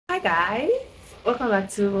Guys, welcome back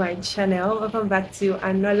to my channel. Welcome back to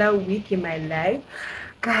another week in my life.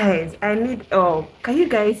 Guys, I need can you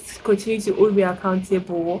guys continue to hold me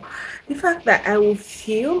accountable? The fact that I will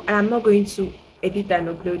film and I'm not going to edit and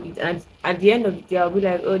upload it, and at the end of the day I'll be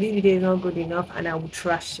like, oh, this video is not good enough, and I will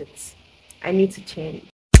trash it. I need to change.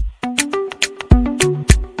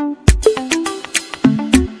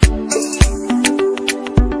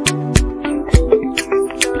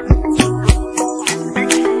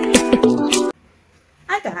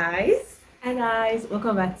 Hi guys,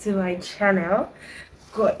 welcome back to my channel.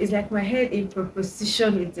 God, it's like my head in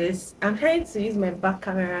proposition with this. I'm trying to use my back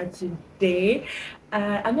camera today.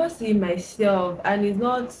 I'm not seeing myself and it's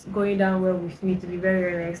not going down well with me, to be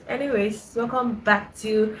very honest. Anyways, welcome back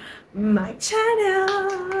to my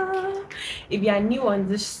channel. If you are new on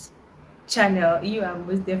this channel, you are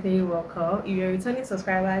most definitely welcome. If you're a returning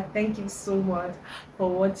subscriber, thank you so much for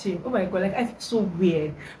watching. Oh my god, like I feel so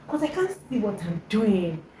weird because I can't see what I'm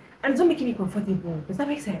doing and it's not making me comfortable. Does that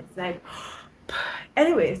make sense? Like,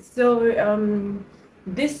 anyways, so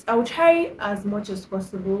this I'll try as much as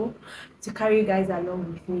possible to carry you guys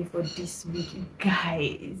along with me for this week.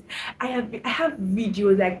 Guys, I have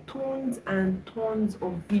videos, like tons and tons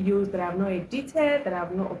of videos that I have not edited, that I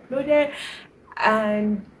have not uploaded,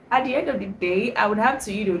 and at the end of the day I would have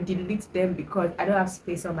to delete them because I don't have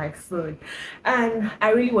space on my phone, and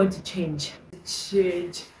I really want to change.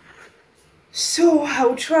 So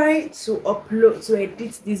I'll try to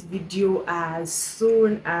edit this video as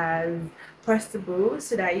soon as possible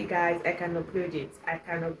so that I can upload it.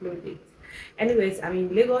 Anyways, I'm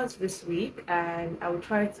in Lagos this week and I will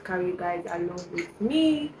try to carry you guys along with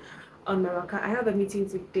me on my work. I have a meeting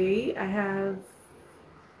today. I have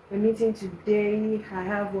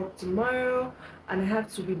work tomorrow, and I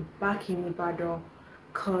have to be back in Ibadan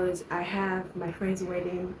because I have my friend's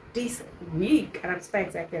wedding this week and I'm super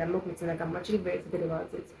excited. I'm not going to, like, I'm actually very excited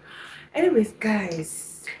about it. Anyways,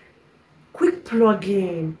 guys, quick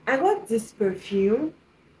plug-in. I got this perfume.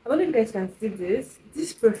 I don't know if you guys can see this.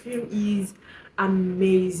 This perfume is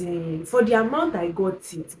amazing. For the amount I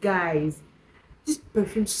got it, guys, this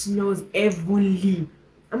perfume smells heavenly.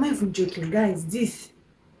 I'm not even joking, guys. This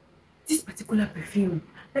particular perfume,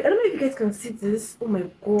 like, I don't know if you guys can see this. Oh my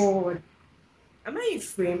god, am I in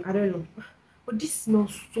frame? I don't know, but this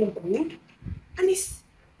smells so good and it's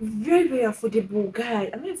very affordable, guys.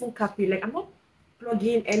 I'm not even capping, like, I'm not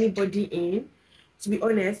plugging anybody in, to be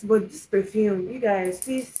honest, but this perfume, you guys,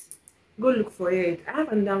 please go look for it. I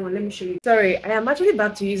have another one, let me show you. Sorry, I am actually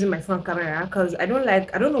back to using my front camera because I don't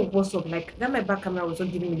know what's up, like that. My back camera was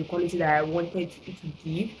not giving me the quality that I wanted it to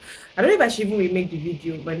give. I don't know if I should even remake the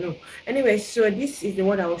video, but no. Anyway, so this is the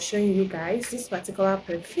one I was showing you guys. This particular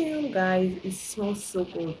perfume, guys, it smells so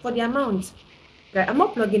good for the amount. Like, I'm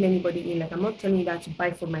not plugging anybody in, like, I'm not telling you that to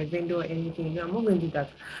buy from my vendor or anything. No, I'm not going to do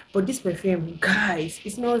that. But this perfume, guys,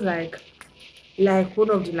 it smells like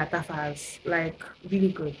one of the Latafas, like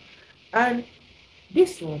really good. And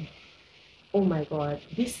this one, oh my god,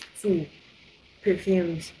 these two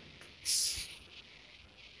perfumes,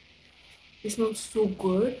 it smells so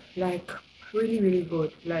good, like really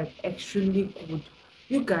good, like extremely good.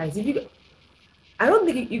 You guys, I don't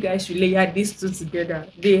think you guys should layer these two together.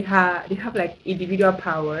 They have like individual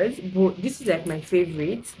powers, but this is like my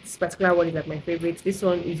favorite. This particular one is like my favorite. This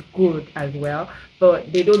one is good as well,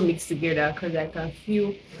 but they don't mix together because I can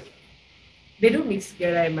feel they don't mix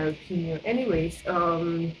together, in my opinion. Anyways, I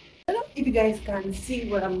don't know if you guys can see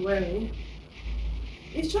what I'm wearing.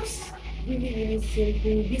 It's just really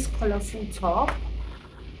simple. This colorful top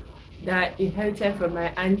that inherited from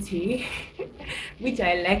my auntie, which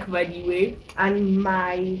I like, by the way, and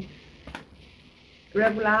my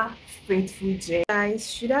regular faithful gel. Guys,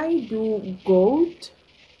 should I do gold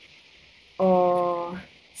or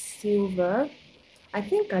silver? I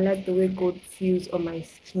think I like the way gold feels on my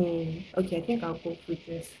skin. Okay, I think I'll go with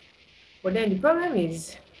this. But then the problem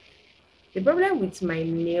with my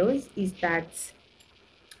nails is that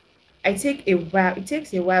it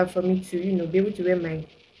takes a while for me to be able to wear my,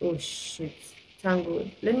 oh shit, tangled.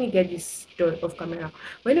 Let me get this done off camera.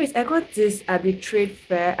 But anyways, I got this at the trade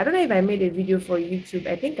fair. I don't know if I made a video for YouTube.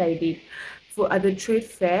 I think I did, at the trade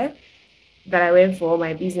fair that I went for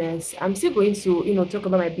my business. I'm still going to talk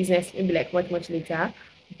about my business maybe like much later,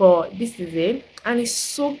 but this is it and it's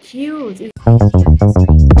so cute.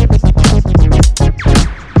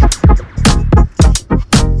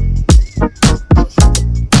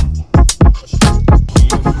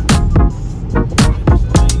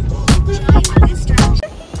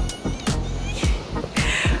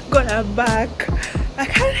 God, I'm back. I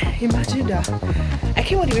can't imagine that I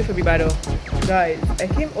came all the way from Ibadan, guys. I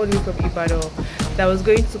came all the way from Ibadan that I was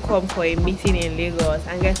going to come for a meeting in Lagos,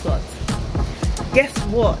 and guess what? Guess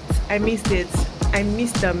what? I missed it. I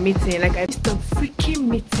missed the meeting. Like, I missed the freaking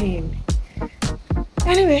meeting.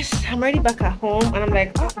 Anyways, I'm already back at home, and I'm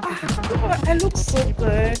like, oh, I look so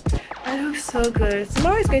good. I look so good.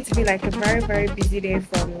 Tomorrow is going to be like a very, very busy day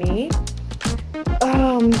for me.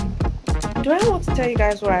 Do I want to tell you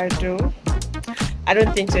guys what I do? I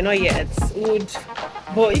don't think so, not yet.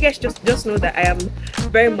 But you guys just know that I am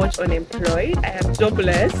very much unemployed. I am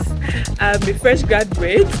jobless. I'm a fresh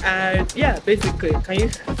graduate, and yeah, basically, can you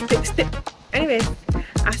stay? Anyway,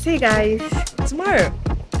 I'll see you guys tomorrow,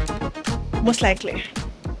 most likely.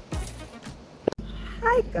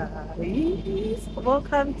 Hi guys,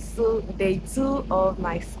 welcome to day 2 of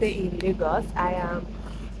my stay in Lagos. I am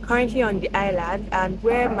currently on the island, and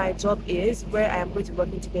where my job is, where I am going to be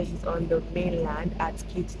working today, is on the mainland at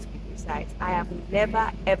Ketu, to be precise. I have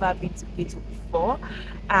never ever been to Ketu before,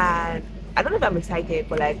 and I don't know if I'm excited,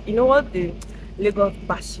 but like, you know what, the Lagos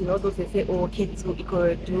bash, you know, those they say, oh, Ketu,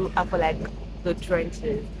 Ikorodu, are for like the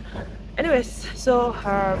trenches. Anyways, so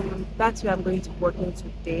that's where I'm going to be working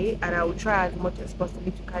today, and I will try as much as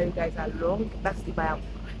possible to carry you guys along. That's if I am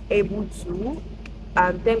able to.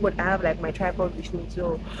 And thank God I have like my tripod with me.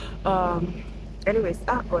 So anyways,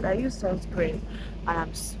 God, I use sunscreen and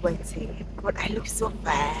I'm sweating, but I look so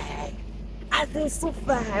fine. I look so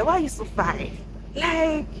fine. Why are you so fine?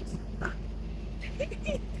 Like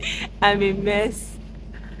I'm a mess.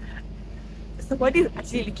 Somebody's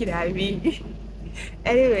actually looking at me.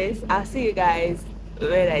 Anyways, I'll see you guys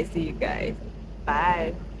when I see you guys.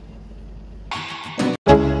 Bye.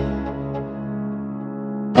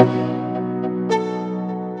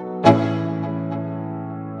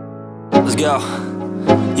 Let's go.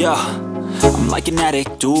 Yo, I'm like an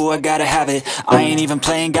addict, do I gotta have it. I ain't even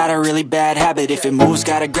playing, got a really bad habit. If it moves,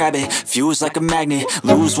 gotta grab it, fuse like a magnet.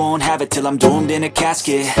 Lose, won't have it till I'm doomed in a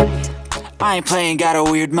casket. I ain't playing, got a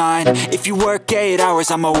weird mind. If you work 8 hours,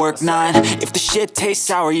 I'ma work 9. If the shit tastes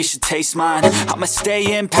sour, you should taste mine. I'ma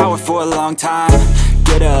stay in power for a long time.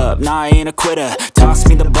 Get up, nah, I ain't a quitter. Toss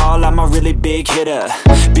me the ball, I'm a really big hitter.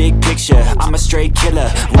 Big picture, I'm a straight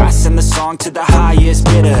killer. Rising the song to the highest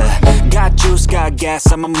bidder. Got juice, got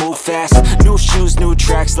gas, I'ma move fast. New shoes, new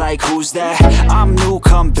tracks, like who's that? I'm new,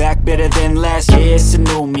 come back, better than last. Yeah, it's a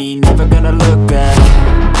new me, never gonna look back.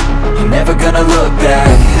 Never gonna look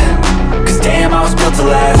back. Cause damn, I was built to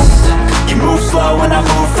last. You move slow and I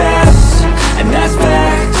move fast, and that's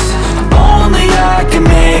facts. Only I can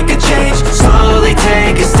make a change. Slowly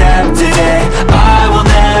take a step today. I will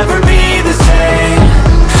never be the same.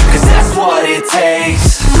 Cause that's what it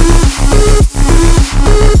takes.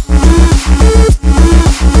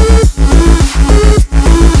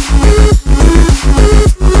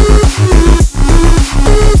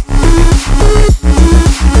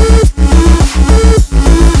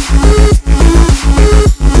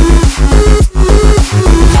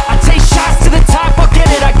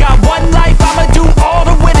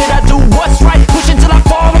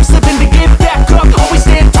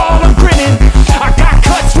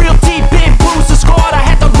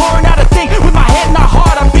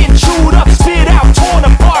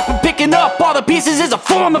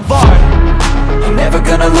 Never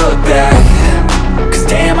gonna look back. Cause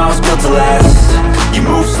damn, I was built to last. You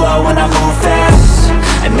move slow and I move fast,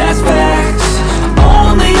 and that's facts.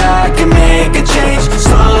 Only I can make a change.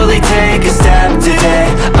 Slowly take a step today.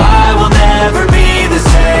 I will never be the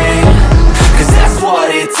same. Cause that's what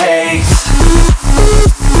it takes.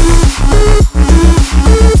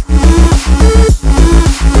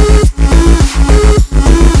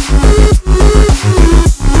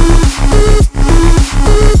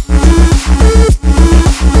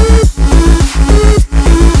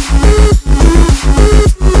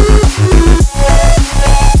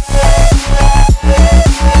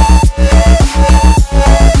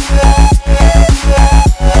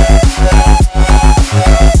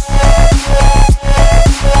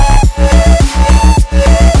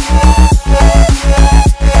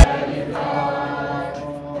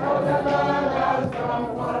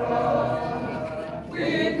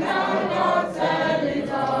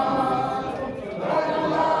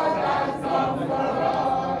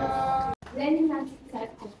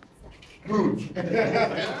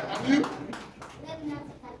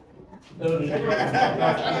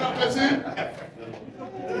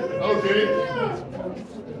 Okay.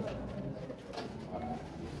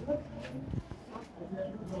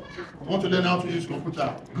 I want to learn how to use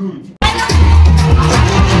computer. Good.